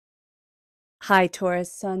Hi,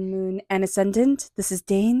 Taurus, Sun, Moon, and Ascendant. This is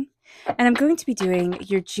Dane, and I'm going to be doing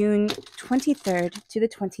your June 23rd to the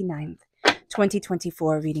 29th,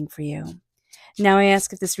 2024 reading for you. Now I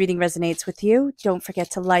ask if this reading resonates with you. Don't forget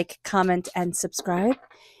to like, comment, and subscribe.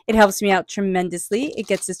 It helps me out tremendously. It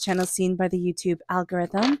gets this channel seen by the YouTube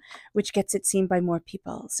algorithm, which gets it seen by more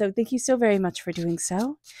people. So thank you so very much for doing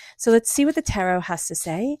so. So let's see what the tarot has to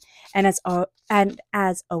say. And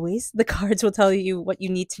as always, the cards will tell you what you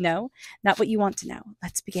need to know, not what you want to know.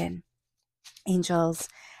 Let's begin. Angels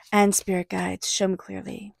and spirit guides, show me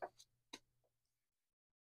clearly.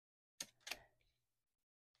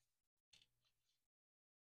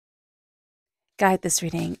 Guide this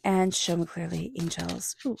reading and show me clearly,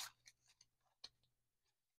 angels. Ooh.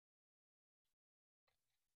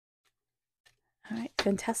 All right,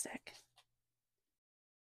 fantastic.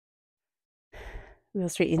 We'll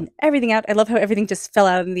straighten everything out. I love how everything just fell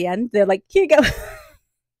out in the end. They're like, here you go.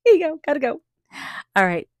 Here you go. Gotta go. All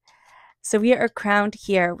right. So we are crowned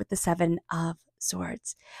here with the Seven of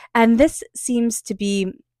Swords. And this seems to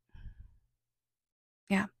be,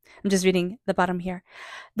 I'm just reading the bottom here.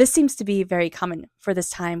 This seems to be very common for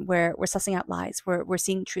this time where we're sussing out lies, we're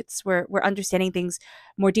seeing truths, we're understanding things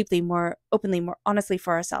more deeply, more openly, more honestly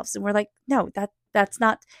for ourselves. And we're like, no, that's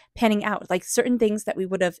not panning out. Like certain things that we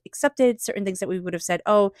would have accepted, certain things that we would have said,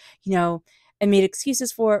 oh, and made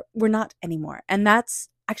excuses for, we're not anymore. And that's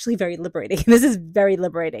actually very liberating. This is very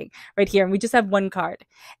liberating right here. And we just have one card.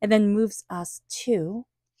 And then moves us to,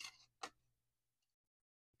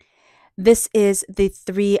 this is the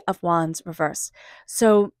Three of Wands reverse.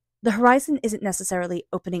 So the horizon isn't necessarily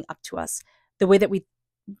opening up to us the way that we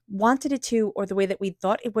wanted it to, or the way that we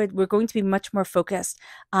thought it would. We're going to be much more focused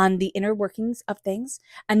on the inner workings of things.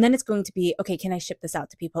 And then it's going to be, okay, can I ship this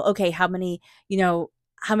out to people? Okay, how many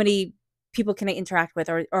people can I interact with,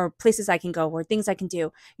 or places I can go, or things I can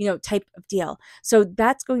do, type of deal. So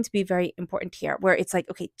that's going to be very important here, where it's like,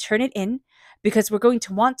 okay, turn it in, because we're going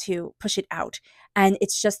to want to push it out. And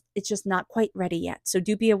it's just not quite ready yet. So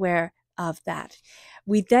do be aware of that.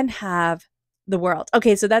 We then have the world.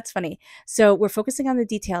 Okay, so that's funny. So we're focusing on the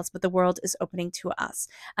details, but the world is opening to us.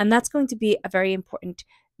 And that's going to be a very important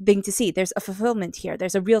thing to see. There's a fulfillment here.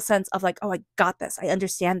 There's a real sense of like, oh, I got this. I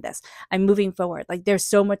understand this. I'm moving forward. Like there's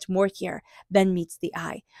so much more here than meets the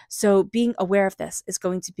eye. So being aware of this is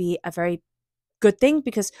going to be a very good thing,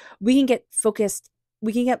 because we can get focused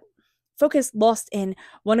lost in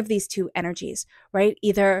one of these two energies, right?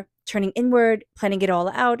 Either turning inward, planning it all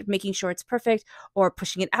out, making sure it's perfect, or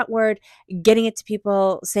pushing it outward, getting it to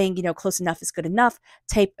people, saying, close enough is good enough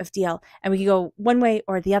type of deal. And we can go one way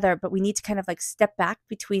or the other, but we need to kind of like step back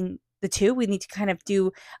between the two. We need to kind of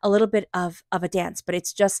do a little bit of a dance, but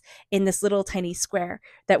it's just in this little tiny square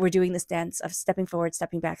that we're doing this dance of stepping forward,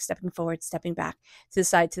 stepping back, stepping forward, stepping back, to the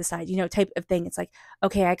side, type of thing. It's like,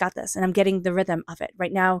 okay, I got this, and I'm getting the rhythm of it.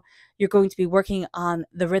 Right now, you're going to be working on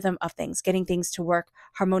the rhythm of things. Getting things to work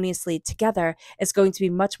harmoniously together is going to be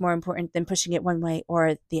much more important than pushing it one way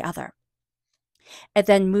or the other. It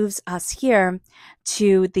then moves us here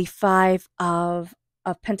to the Five of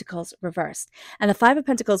Pentacles reversed. And the Five of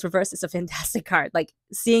Pentacles reversed is a fantastic card. Like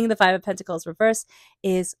seeing the Five of Pentacles reversed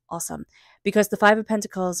is awesome, because the Five of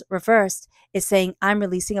Pentacles reversed is saying, I'm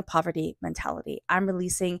releasing a poverty mentality. I'm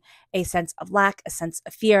releasing a sense of lack, a sense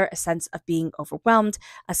of fear, a sense of being overwhelmed,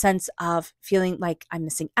 a sense of feeling like I'm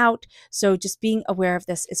missing out. So just being aware of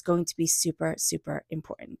this is going to be super, super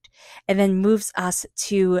important. And then moves us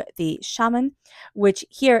to the Shaman, which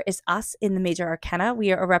here is us in the major arcana.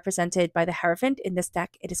 We are represented by the Hierophant in this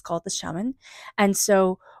deck. It is called the Shaman. And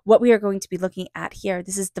so what we are going to be looking at here,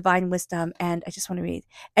 this is divine wisdom, and I just want to read,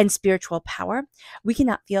 and spiritual power. We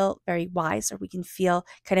cannot feel very wise, or we can feel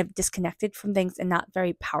kind of disconnected from things and not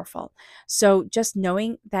very powerful. So just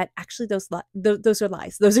knowing that actually those are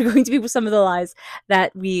lies. Those are going to be some of the lies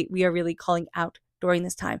that we are really calling out during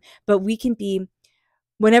this time. But we can be,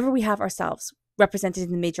 whenever we have ourselves represented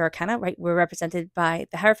in the major arcana, right? We're represented by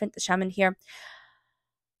the Hierophant, the Shaman here.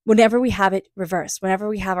 Whenever we have it reversed, whenever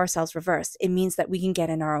we have ourselves reversed, it means that we can get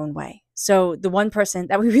in our own way. So the one person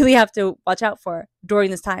that we really have to watch out for during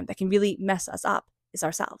this time that can really mess us up is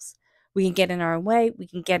ourselves. We can get in our own way. We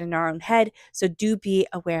can get in our own head. So do be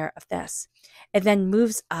aware of this. It then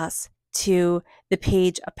moves us to the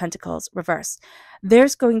Page of Pentacles reversed.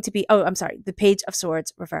 There's going to be, the Page of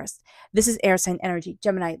Swords reversed. This is air sign energy,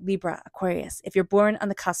 Gemini, Libra, Aquarius. If you're born on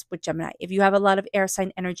the cusp with Gemini, if you have a lot of air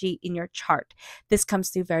sign energy in your chart, this comes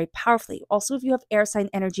through very powerfully. Also, if you have air sign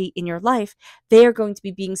energy in your life, they are going to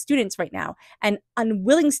be being students right now. An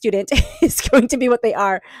unwilling student is going to be what they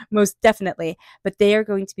are, most definitely, but they are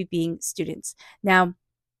going to be being students. Now,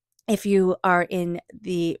 If you are in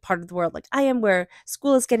the part of the world like I am, where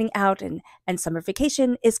school is getting out and summer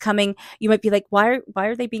vacation is coming, you might be like, why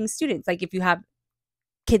are they being students? Like if you have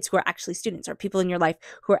kids who are actually students or people in your life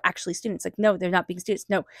who are actually students, like, no, they're not being students.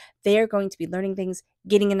 No, they are going to be learning things,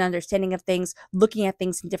 getting an understanding of things, looking at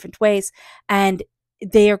things in different ways, and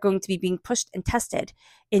they are going to be being pushed and tested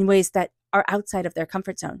in ways that are outside of their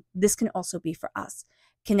comfort zone. This can also be for us.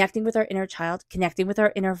 Connecting with our inner child, connecting with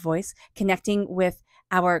our inner voice, connecting with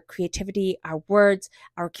our creativity, our words,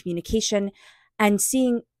 our communication, and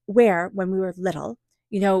seeing where, when we were little,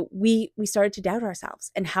 we started to doubt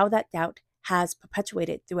ourselves, and how that doubt has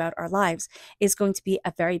perpetuated throughout our lives is going to be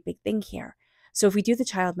a very big thing here. So if we do the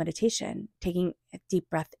child meditation, taking a deep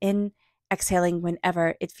breath in, exhaling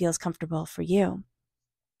whenever it feels comfortable for you,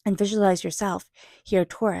 and visualize yourself here,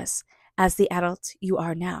 Taurus, as the adult you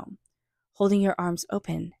are now, holding your arms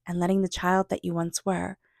open and letting the child that you once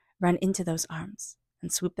were run into those arms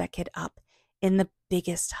and swoop that kid up in the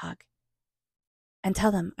biggest hug and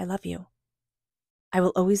tell them, I love you. I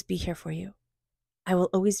will always be here for you. I will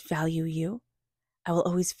always value you. I will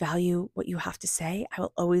always value what you have to say. I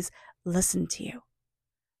will always listen to you.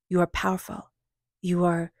 You are powerful.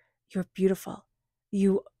 You're beautiful.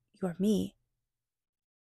 You are me.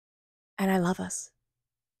 And I love us.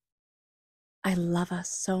 I love us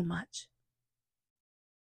so much.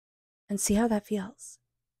 And see how that feels.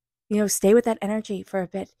 Stay with that energy for a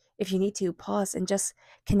bit. If you need to, pause and just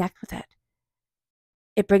connect with it.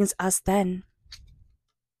 It brings us then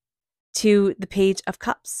to the Page of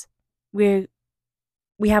Cups, where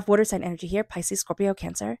we have water sign energy here, Pisces, Scorpio,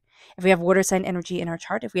 Cancer. If we have water sign energy in our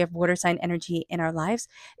chart, if we have water sign energy in our lives,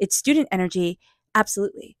 it's student energy,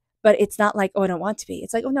 absolutely. But it's not like, oh, I don't want to be.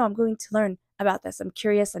 It's like, oh, no, I'm going to learn about this. I'm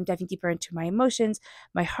curious. I'm diving deeper into my emotions,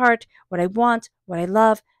 my heart, what I want, what I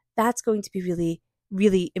love. That's going to be really,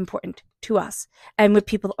 really important to us. And with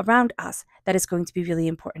people around us, that is going to be really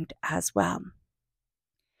important as well.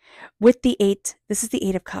 With the 8, this is the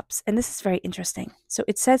 8 of Cups, and this is very interesting. So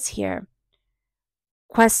it says here,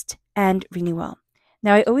 quest and renewal.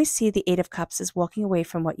 Now, I always see the 8 of Cups as walking away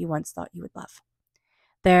from what you once thought you would love.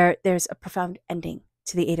 There's a profound ending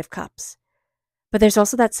to the 8 of Cups. But there's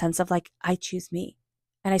also that sense of like, I choose me.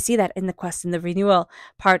 And I see that in the quest and the renewal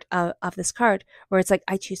part of this card, where it's like,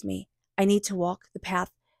 I choose me. I need to walk the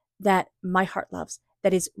path that my heart loves,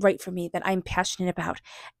 that is right for me, that I'm passionate about.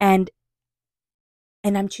 And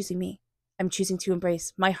I'm choosing me. I'm choosing to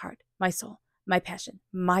embrace my heart, my soul, my passion,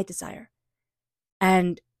 my desire.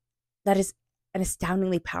 And that is an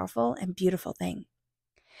astoundingly powerful and beautiful thing.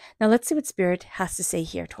 Now let's see what Spirit has to say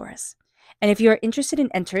here, Taurus. And if you are interested in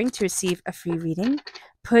entering to receive a free reading,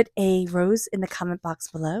 put a rose in the comment box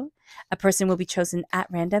below. A person will be chosen at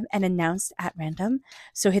random and announced at random.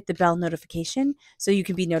 So hit the bell notification so you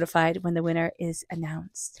can be notified when the winner is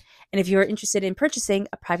announced. And if you are interested in purchasing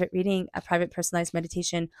a private reading, a private personalized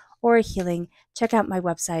meditation, or a healing, check out my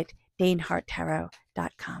website,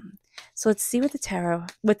 daneharttarot.com. So let's see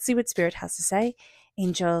what Spirit has to say.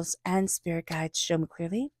 Angels and spirit guides, show me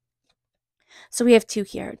clearly. So we have 2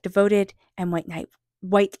 here, devoted and white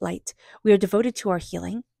light. We are devoted to our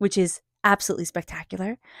healing, which is absolutely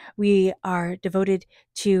spectacular. We are devoted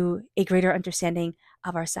to a greater understanding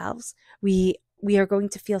of ourselves. We are going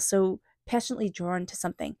to feel so passionately drawn to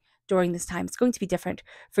something during this time. It's going to be different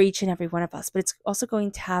for each and every one of us, but it's also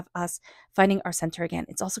going to have us finding our center again.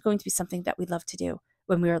 It's also going to be something that we love to do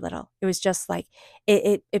when we were little. It was just like,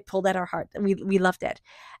 it pulled at our heart. We loved it.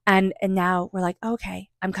 And now we're like, oh, okay,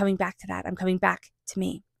 I'm coming back to that. I'm coming back to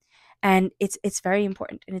me. And it's very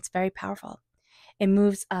important and it's very powerful. It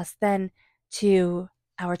moves us then to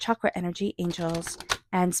our chakra energy, angels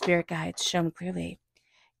and spirit guides, show me clearly.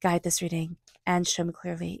 Guide this reading and show me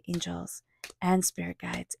clearly, angels and spirit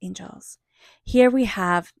guides, angels. Here we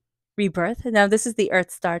have rebirth. Now this is the Earth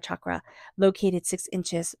Star chakra, located 6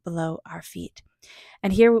 inches below our feet.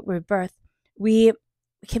 And here with rebirth, we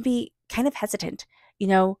can be kind of hesitant,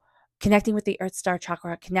 connecting with the Earth Star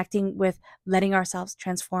chakra, connecting with letting ourselves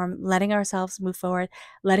transform, letting ourselves move forward,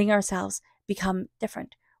 letting ourselves become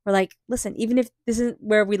different. We're like, listen, even if this isn't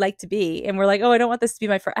where we like to be, and we're like, oh, I don't want this to be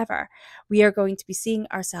my forever, we are going to be seeing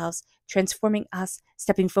ourselves transforming us,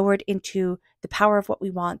 stepping forward into the power of what we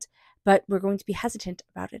want, but we're going to be hesitant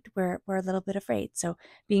about it. We're a little bit afraid. So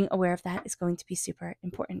being aware of that is going to be super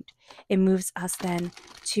important. It moves us then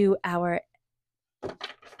to our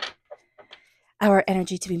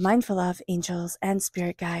energy to be mindful of, angels and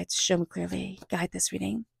spirit guides, show me clearly, guide this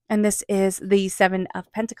reading. And this is the 7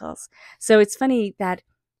 of Pentacles. So it's funny that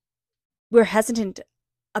we're hesitant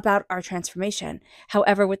about our transformation.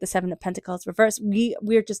 However, with the Seven of Pentacles reverse,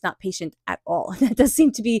 we're just not patient at all. That does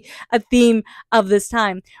seem to be a theme of this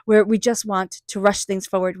time, where we just want to rush things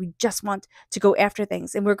forward. We just want to go after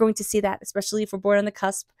things. And we're going to see that, especially if we're born on the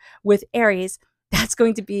cusp with Aries. That's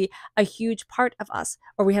going to be a huge part of us,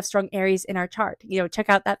 or we have strong Aries in our chart. Check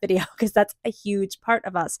out that video, because that's a huge part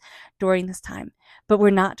of us during this time. But we're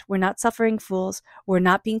not suffering fools. We're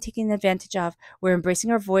not being taken advantage of. We're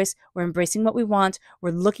embracing our voice. We're embracing what we want.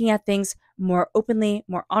 We're looking at things more openly,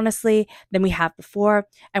 more honestly than we have before.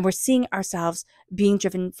 And we're seeing ourselves being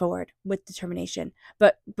driven forward with determination.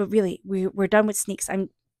 But really, we're done with sneaks. I'm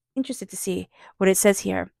interested to see what it says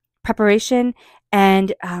here. Preparation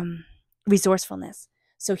and resourcefulness.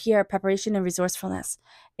 So here, preparation and resourcefulness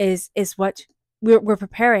is what we're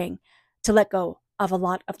preparing to let go of a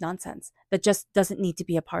lot of nonsense that just doesn't need to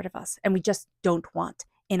be a part of us, and we just don't want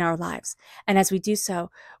in our lives. And as we do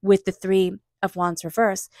so with the Three of Wands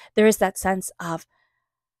reverse, there is that sense of,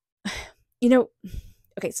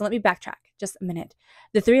 okay, so let me backtrack just a minute.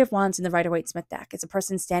 The Three of Wands in the Rider-Waite-Smith deck is a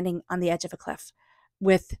person standing on the edge of a cliff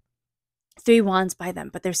with three wands by them,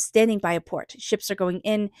 but they're standing by a port. Ships are going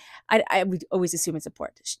in. I would always assume it's a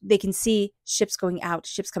port. They can see ships going out,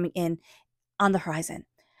 ships coming in on the horizon.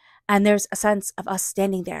 And there's a sense of us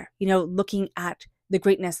standing there, looking at the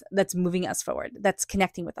greatness that's moving us forward, that's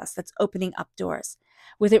connecting with us, that's opening up doors.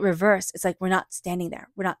 With it reverse, it's like we're not standing there.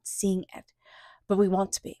 We're not seeing it, but we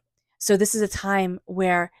want to be. So this is a time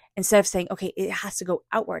where instead of saying, okay, it has to go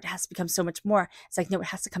outward, it has to become so much more, it's like, no, it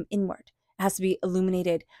has to come inward. It has to be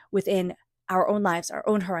illuminated within our own lives, our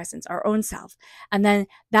own horizons, our own self. And then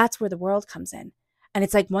that's where the world comes in. And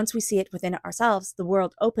it's like, once we see it within ourselves, the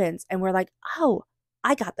world opens and we're like, oh,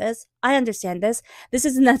 I got this. I understand this. This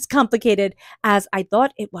isn't as complicated as I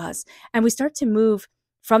thought it was. And we start to move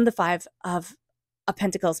from the Five of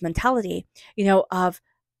Pentacles mentality, of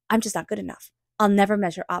I'm just not good enough. I'll never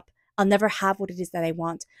measure up. I'll never have what it is that I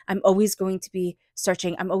want. I'm always going to be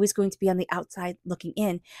searching. I'm always going to be on the outside looking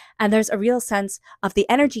in. And there's a real sense of the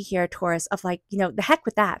energy here, Taurus, of like, the heck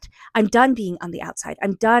with that. I'm done being on the outside.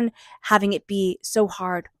 I'm done having it be so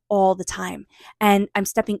hard all the time. And I'm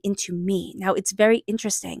stepping into me. Now, it's very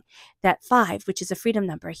interesting that 5, which is a freedom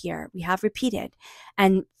number here, we have repeated.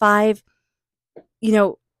 And 5,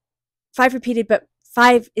 5 repeated, but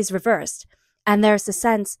 5 is reversed. And there's the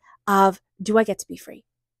sense of, do I get to be free?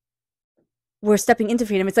 We're stepping into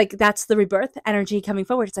freedom. It's like, that's the rebirth energy coming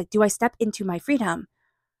forward. It's like, do I step into my freedom,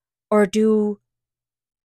 or do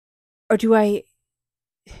I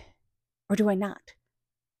not?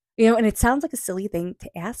 And it sounds like a silly thing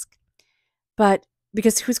to ask, but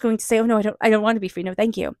because who's going to say, oh no, I don't want to be free. No,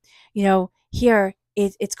 thank you. Here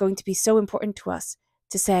it's going to be so important to us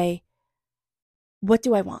to say, what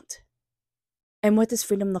do I want? And what does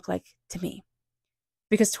freedom look like to me?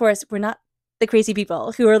 Because Taurus, we're not the crazy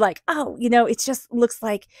people who are like, oh, it just looks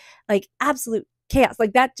like absolute chaos.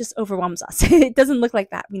 Like that just overwhelms us. It doesn't look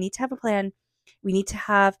like that. We need to have a plan. We need to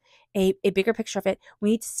have a bigger picture of it.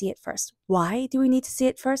 We need to see it first. Why do we need to see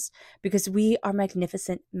it first? Because we are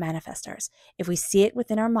magnificent manifestors. If we see it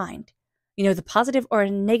within our mind, the positive or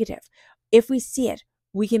negative, if we see it,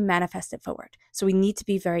 we can manifest it forward. So we need to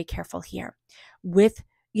be very careful here with,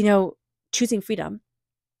 choosing freedom.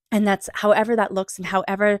 And that's however that looks and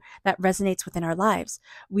however that resonates within our lives,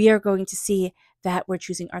 we are going to see that we're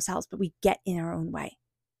choosing ourselves, but we get in our own way.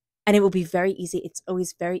 And it will be very easy. It's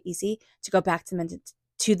always very easy to go back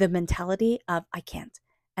to the mentality of I can't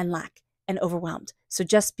and lack and overwhelmed. So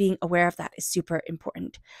just being aware of that is super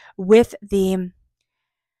important. With the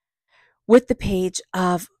Page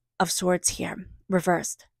of Swords here,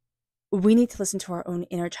 reversed, we need to listen to our own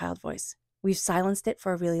inner child voice. We've silenced it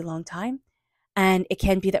for a really long time. And it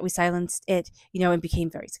can be that we silenced it, and became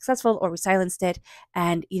very successful, or we silenced it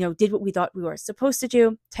and, did what we thought we were supposed to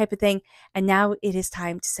do type of thing. And now it is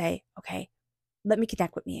time to say, okay, let me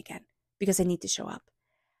connect with me again because I need to show up.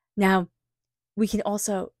 Now, we can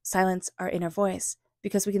also silence our inner voice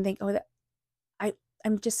because we can think, oh,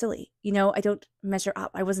 I'm just silly. I don't measure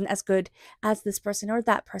up. I wasn't as good as this person or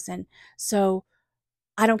that person. So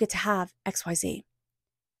I don't get to have XYZ.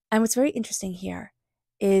 And what's very interesting here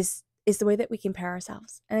is the way that we compare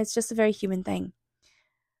ourselves. And it's just a very human thing.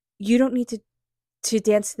 You don't need to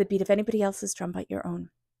dance to the beat of anybody else's drum but your own.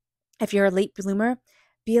 If you're a late bloomer,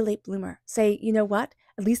 be a late bloomer. Say, you know what?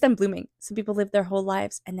 At least I'm blooming. Some people live their whole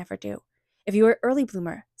lives and never do. If you are an early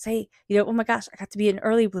bloomer, say, oh my gosh, I got to be an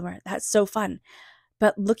early bloomer. That's so fun.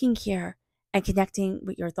 But looking here and connecting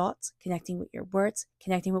with your thoughts, connecting with your words,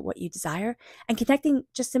 connecting with what you desire, and connecting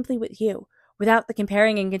just simply with you, without the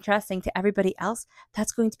comparing and contrasting to everybody else,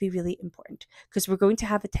 that's going to be really important because we're going to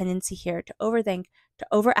have a tendency here to overthink, to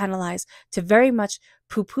overanalyze, to very much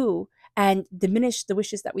poo poo and diminish the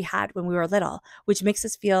wishes that we had when we were little, which makes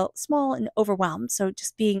us feel small and overwhelmed. So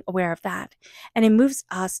just being aware of that. And it moves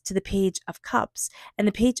us to the Page of Cups. And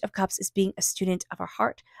the Page of Cups is being a student of our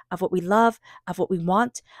heart, of what we love, of what we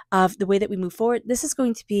want, of the way that we move forward. This is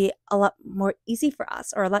going to be a lot more easy for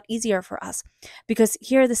us, or a lot easier for us, because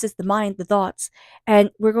here this is the mind, the thoughts,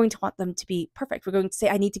 and we're going to want them to be perfect. We're going to say,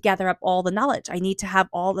 I need to gather up all the knowledge. I need to have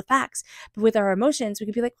all the facts. But with our emotions, we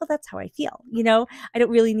can be like, well, that's how I feel. I don't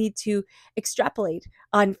really need to extrapolate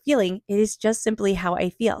on feeling. It is just simply how I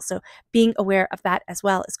feel. So being aware of that as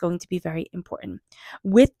well is going to be very important.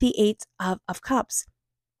 With the Eight of Cups,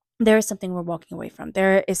 there is something we're walking away from.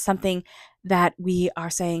 There is something that we are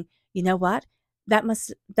saying, you know what? That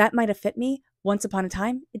might have fit me once upon a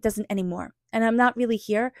time. It doesn't anymore. And I'm not really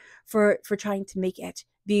here for trying to make it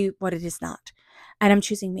be what it is not. And I'm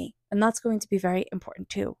choosing me. And that's going to be very important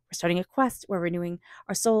too. We're starting a quest. We're renewing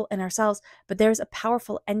our soul and ourselves. But there's a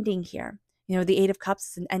powerful ending here. The Eight of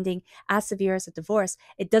Cups is an ending as severe as a divorce.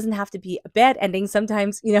 It doesn't have to be a bad ending.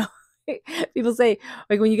 Sometimes, people say,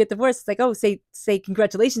 like, when you get divorced, it's like, oh, say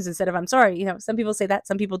congratulations instead of I'm sorry. Some people say that,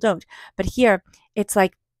 some people don't. But here, it's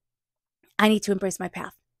like, I need to embrace my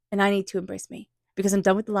path, and I need to embrace me, because I'm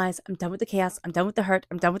done with the lies. I'm done with the chaos. I'm done with the hurt.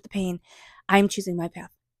 I'm done with the pain. I'm choosing my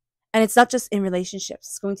path. And it's not just in relationships.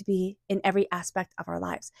 It's going to be in every aspect of our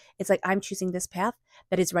lives. It's like, I'm choosing this path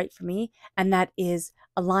that is right for me and that is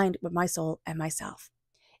aligned with my soul and myself.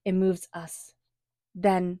 It moves us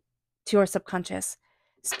then to our subconscious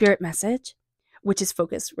spirit message, which is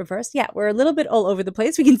focus reversed. Yeah, we're a little bit all over the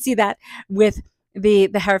place. We can see that with the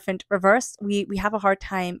Hierophant reversed. We have a hard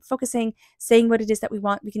time focusing, saying what it is that we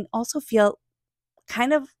want. We can also feel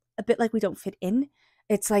kind of a bit like we don't fit in.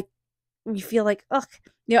 It's like we feel like, ugh,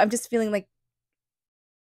 I'm just feeling like,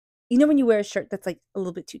 when you wear a shirt that's like a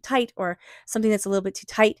little bit too tight, or something that's a little bit too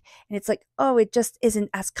tight, and it's like, oh, it just isn't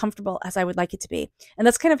as comfortable as I would like it to be. And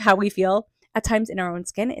that's kind of how we feel at times in our own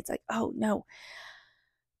skin. It's like, oh no.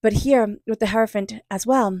 But here with the Hierophant as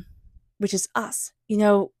well, which is us,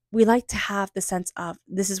 we like to have the sense of,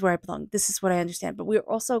 this is where I belong. This is what I understand. But we're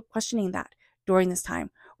also questioning that during this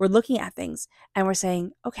time. We're looking at things and we're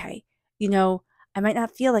saying, okay, I might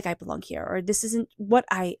not feel like I belong here, or this isn't what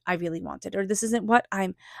I really wanted, or this isn't what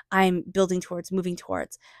I'm building towards, moving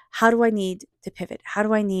towards. How do I need to pivot? How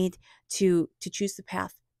do I need to choose the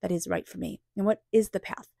path that is right for me? And what is the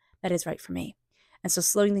path that is right for me? And so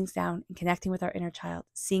slowing things down and connecting with our inner child,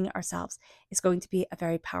 seeing ourselves, is going to be a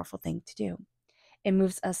very powerful thing to do. It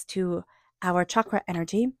moves us to our chakra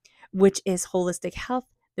energy, which is holistic health,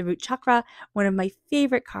 the root chakra, one of my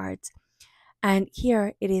favorite cards. And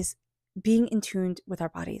here it is being in tune with our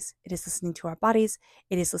bodies. It is listening to our bodies.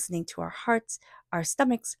 It is listening to our hearts, our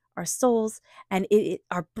stomachs, our souls, and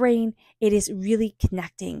our brain. It is really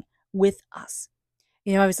connecting with us.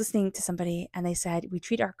 I was listening to somebody and they said, we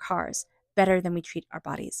treat our cars better than we treat our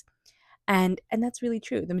bodies. And that's really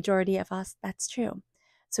true. The majority of us, that's true.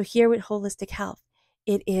 So here with holistic health,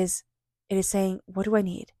 it is saying, what do I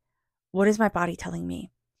need? What is my body telling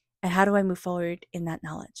me? And how do I move forward in that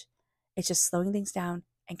knowledge? It's just slowing things down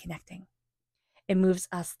and connecting. It moves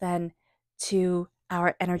us then to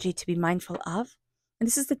our energy to be mindful of. And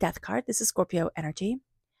this is the Death card. This is Scorpio energy.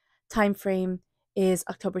 Time frame is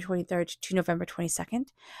October 23rd to November 22nd.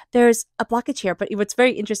 There's a blockage here, but what's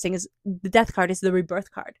very interesting is the Death card is the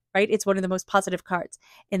rebirth card, right? It's one of the most positive cards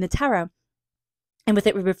in the tarot. And with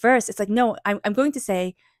it reversed, it's like, no, I'm going to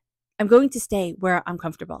stay where I'm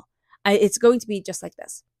comfortable. It's going to be just like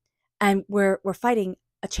this. And we're fighting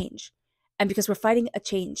a change. And because we're fighting a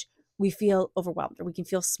change, we feel overwhelmed, or we can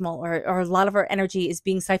feel small, or a lot of our energy is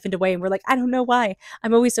being siphoned away. And we're like, I don't know why.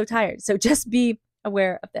 I'm always so tired. So just be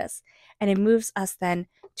aware of this. And it moves us then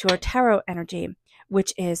to our tarot energy,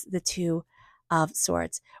 which is the Two of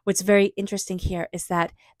Swords. What's very interesting here is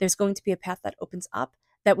that there's going to be a path that opens up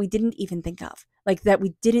that we didn't even think of, like that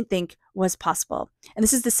we didn't think was possible. And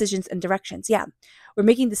this is decisions and directions. Yeah, we're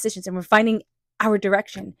making decisions and we're finding our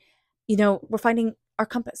direction. We're finding our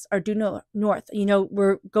compass, our due north.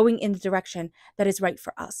 We're going in the direction that is right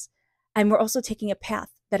for us. And we're also taking a path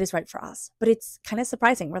that is right for us. But it's kind of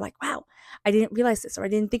surprising. We're like, wow, I didn't realize this, or I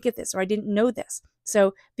didn't think of this, or I didn't know this.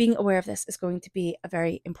 So being aware of this is going to be a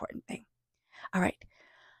very important thing. All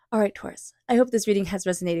right, Taurus. I hope this reading has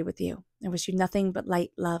resonated with you. I wish you nothing but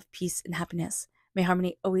light, love, peace, and happiness. May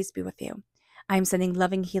harmony always be with you. I am sending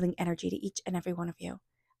loving, healing energy to each and every one of you.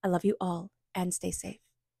 I love you all, and stay safe.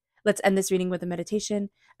 Let's end this reading with a meditation,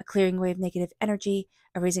 a clearing away of negative energy,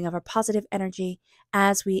 a raising of our positive energy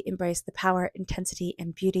as we embrace the power, intensity,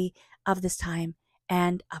 and beauty of this time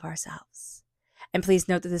and of ourselves. And please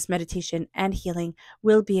note that this meditation and healing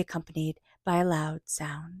will be accompanied by a loud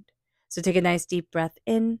sound. So take a nice deep breath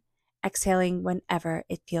in, exhaling whenever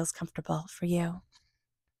it feels comfortable for you.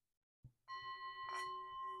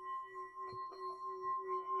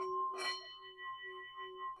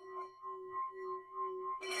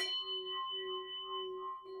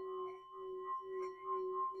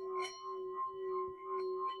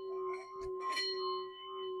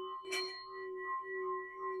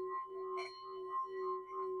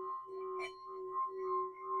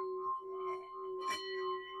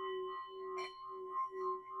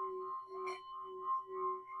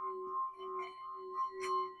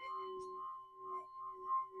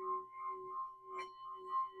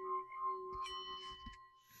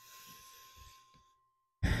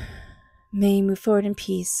 May you move forward in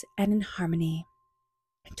peace and in harmony.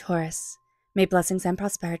 Taurus, may blessings and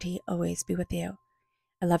prosperity always be with you.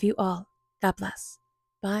 I love you all. God bless.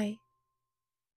 Bye.